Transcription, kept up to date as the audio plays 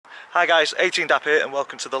Hi guys, 18 Dap here and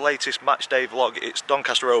welcome to the latest match day vlog. It's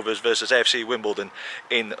Doncaster Rovers versus AFC Wimbledon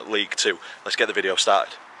in League 2. Let's get the video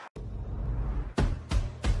started.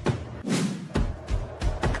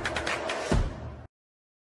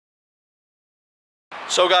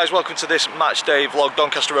 So guys, welcome to this match day vlog,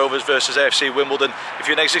 Doncaster Rovers versus AFC Wimbledon. If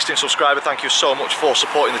you're an existing subscriber, thank you so much for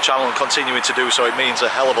supporting the channel and continuing to do so. It means a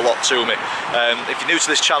hell of a lot to me. If you're new to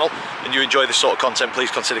this channel and you enjoy this sort of content,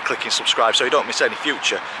 please consider clicking subscribe so you don't miss any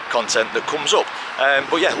future content that comes up.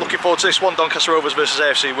 But yeah, looking forward to this one, Doncaster Rovers versus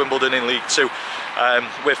AFC Wimbledon in League 2.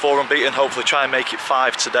 We're 4 unbeaten, hopefully try and make it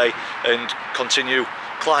 5 today and continue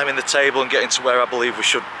climbing the table and getting to where I believe we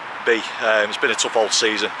should be. It's been a tough old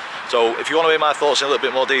season. So if you want to hear my thoughts in a little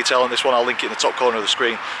bit more detail on this one, I'll link it in the top corner of the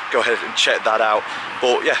screen. Go ahead and check that out.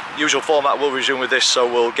 But yeah, usual format will resume with this, so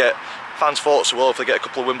we'll get fans' thoughts, we'll hopefully get a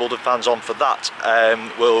couple of Wimbledon fans on for that.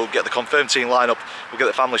 We'll get the confirmed team lineup, we'll get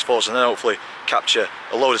the family's thoughts, and then hopefully capture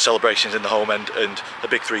a load of celebrations in the home end and a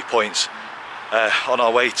big 3 points on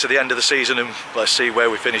our way to the end of the season. And let's see where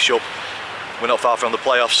we finish up. We're not far from the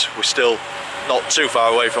playoffs, we're still not too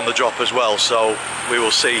far away from the drop as well, so we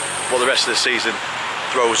will see what the rest of the season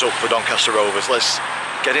throws up for Doncaster Rovers. Let's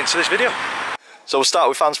get into this video. So we'll start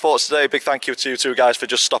with fans' thoughts today. Big thank you to you two guys for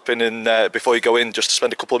just stopping in before you go in, just to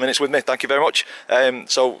spend a couple of minutes with me. Thank you very much.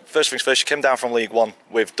 So first things first, you came down from League 1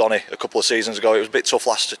 with Donny a couple of seasons ago. It was a bit tough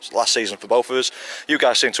last season for both of us. You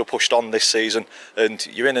guys seem to have pushed on this season and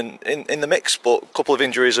you're in the mix, but a couple of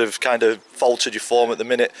injuries have kind of faltered your form at the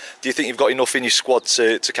minute. Do you think you've got enough in your squad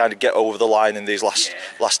to kind of get over the line in these last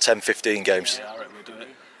 10-15 games? Yeah, I reckon we'll do it.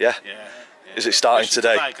 Yeah? Yeah. Is it starting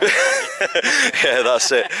today? Yeah,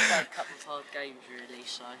 that's it. We've had a couple of hard games really,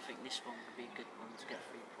 so I think this one would be a good one to get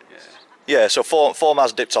 3 points. Yeah, so form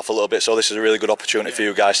has dipped off a little bit, so this is a really good opportunity for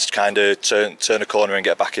you guys to kind of turn a corner and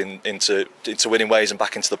get back into winning ways and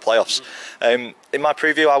back into the playoffs. In my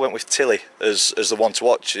preview, I went with Tilly as the one to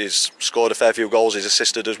watch. He's scored a fair few goals, he's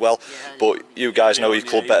assisted as well, but you guys know your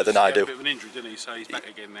club better than I do. He had a bit of an injury, didn't he? So he's back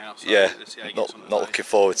again now. So yeah, let's see how he not gets on looking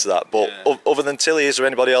forward to that. But other than Tilly, is there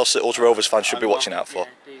anybody else that Ultra Rovers fans should be watching out for?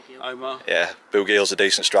 Omar. Yeah, Boogie's a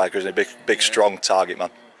decent striker, isn't he? Big strong target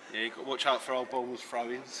man. Yeah, you've got to watch out for old Bournemouth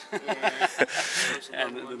throw-ins.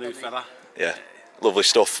 And the new fella. Yeah, lovely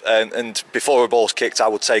stuff. And before a ball's kicked, I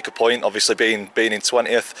would take a point. Obviously, being in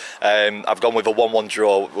 20th, I've gone with a 1-1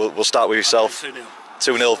 draw. We'll start with yourself.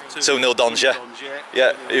 2-0 Dons, yeah?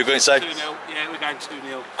 Yeah, are you going to say? 2-0, yeah, we're going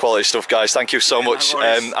 2-0. Quality stuff, guys. Thank you so much.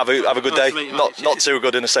 Have a good day. Not too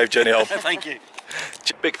good and a safe journey home. Thank you.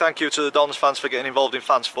 Big thank you to the Dons fans for getting involved in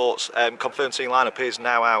fans' thoughts. Confirmed team lineup is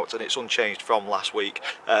now out and it's unchanged from last week.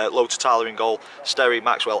 Low to Tyler in goal, Sterry,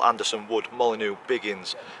 Maxwell, Anderson, Wood, Molyneux,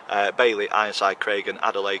 Biggins, Bailey, Ironside, Craig and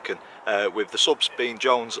Adelaken, with the subs being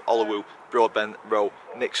Jones, Olowu, Broadbent, Rowe,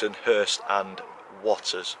 Nixon, Hurst and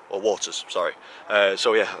Waters, sorry.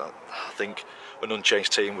 So yeah, I think an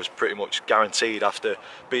unchanged team was pretty much guaranteed after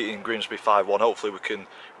beating Grimsby 5-1. Hopefully we can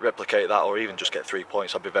replicate that or even just get 3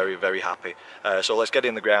 points. I'd be very, very happy. So let's get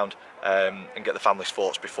in the ground and get the family's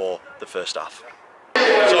thoughts before the first half.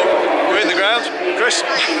 So we're in the ground. Chris,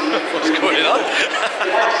 what's going on?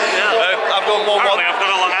 I've gone 1-1. Apparently I've got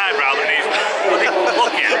a long eyebrow that needs bloody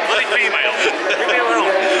female. Leave me alone.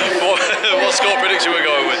 What score prediction we're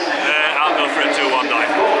going with? I'll go for a 2-1 die.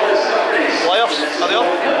 Playoffs? Are they on?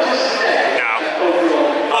 No.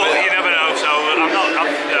 Well, you never know, so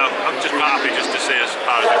I'm just not happy just to see as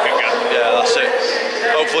far as we can get. Yeah, that's it.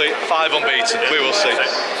 Hopefully 5 unbeaten, we will see.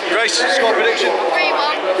 Grace, score prediction?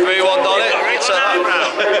 3-1. 3-1 Donny.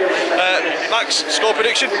 Max, score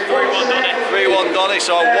prediction? 3-1 Donny. 3-1 Donny,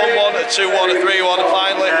 so a 1-1, a 2-1, a 3-1 and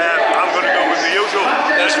finally... I'm going to go with the usual.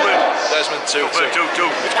 Desmond 2-2.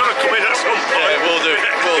 It's going to come in at some point. Yeah, we'll do.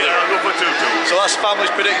 I'll go for 2-2. So that's family's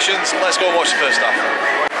predictions. Let's go and watch the first half.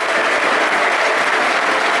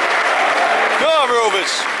 Go on,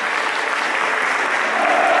 Rovers!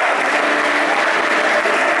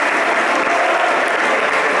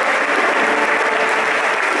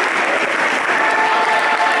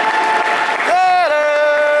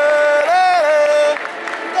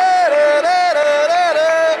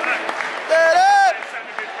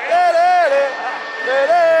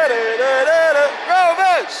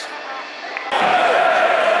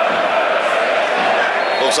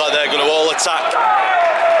 Looks like they're going to all attack.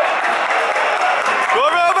 Go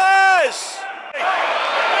on, Rovers!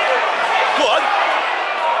 Go on.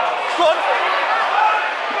 Go on.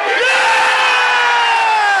 Yes!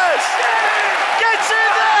 Get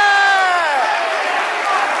in there!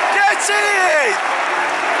 Get in!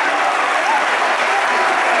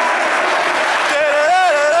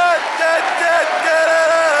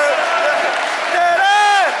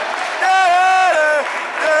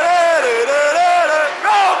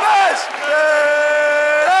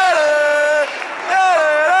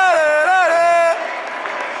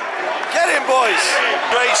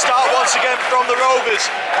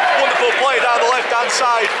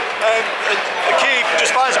 and the keep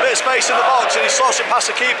just finds a bit of space in the box and he slots it past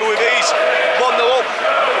the keeper with ease. 1-0 up,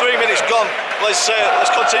 3 minutes gone. Let's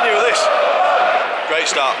continue with this. Great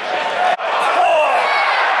start.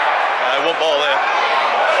 One ball there.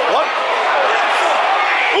 One.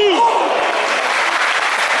 Ooh.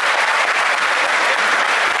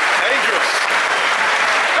 Dangerous.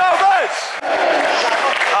 Rovers!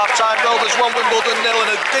 Half-time Rovers 1, Wimbledon 0,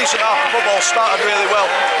 and a decent half of football. Started really well.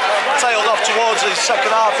 Tailed off towards the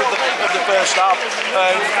second half of the first half,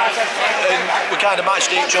 and we kind of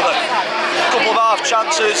matched each other. A couple of half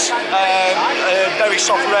chances, very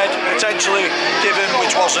soft red potentially given,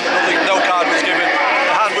 which wasn't. No card was given.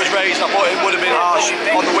 The hand was raised. I thought it would have been harsh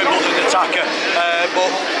on the Wimbledon attacker, but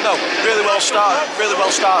no, really well started. The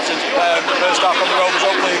first half on the Rovers.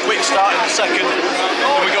 Hopefully a quick start in the second,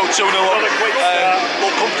 and we go 2-0 up.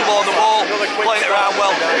 Look comfortable on the ball, playing it around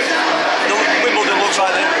well. Wimbledon looks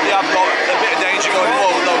like they have got a bit of danger going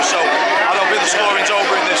forward though, so I don't think the scoring's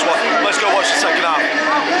over in this one. Let's go watch the second half.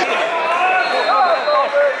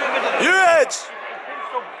 You heads!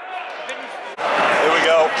 Here we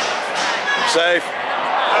go. Safe.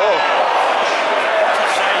 Oh.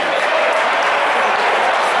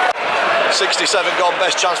 67 gone,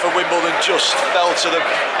 best chance for Wimbledon, just fell to them,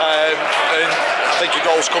 and I think a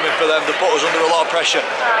goal's coming for them. They put us under a lot of pressure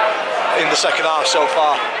in the second half so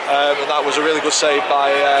far, and that was a really good save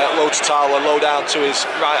by low down to his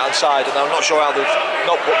right hand side, and I'm not sure how they've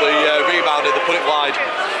not put the rebound in, they put it wide,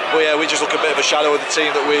 but yeah, we just look a bit of a shadow of the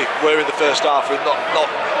team that we were in the first half, with not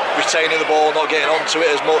retaining the ball, not getting onto it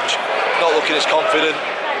as much, not looking as confident,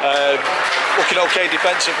 looking okay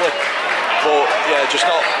defensively, but yeah, just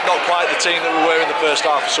not quite the team that we were in the first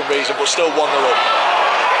half for some reason, but still 1-0 up,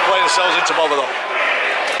 playing ourselves into bother though.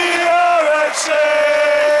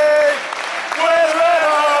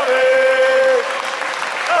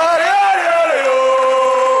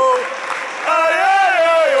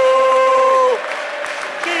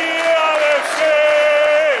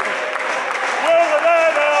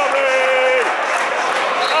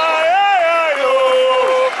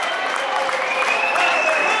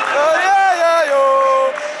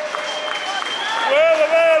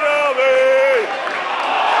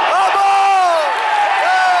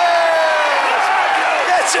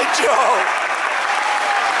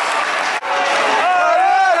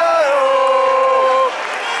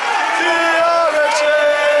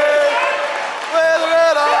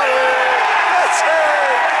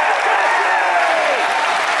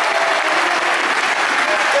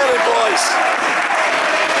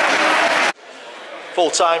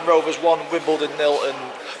 Full-time Rovers 1, Wimbledon 0, and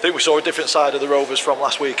I think we saw a different side of the Rovers from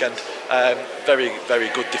last weekend. Very, very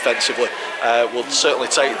good defensively. We'll certainly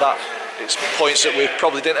take that. It's points that we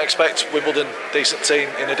probably didn't expect. Wimbledon, decent team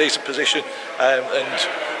in a decent position, and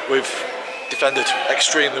we've defended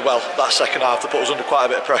extremely well that second half to put us under quite a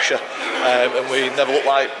bit of pressure, and we never looked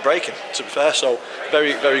like breaking, to be fair. So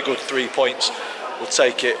very, very good 3 points. We'll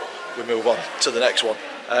take it. We move on to the next one.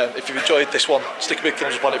 If you've enjoyed this one, stick a big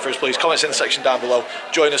thumbs up on it for us, please. Comments in the section down below.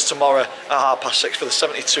 Join us tomorrow at 6:30 for the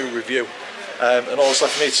 72 review. And all that's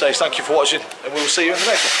left for me to say is thank you for watching, and we will see you in the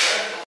next one.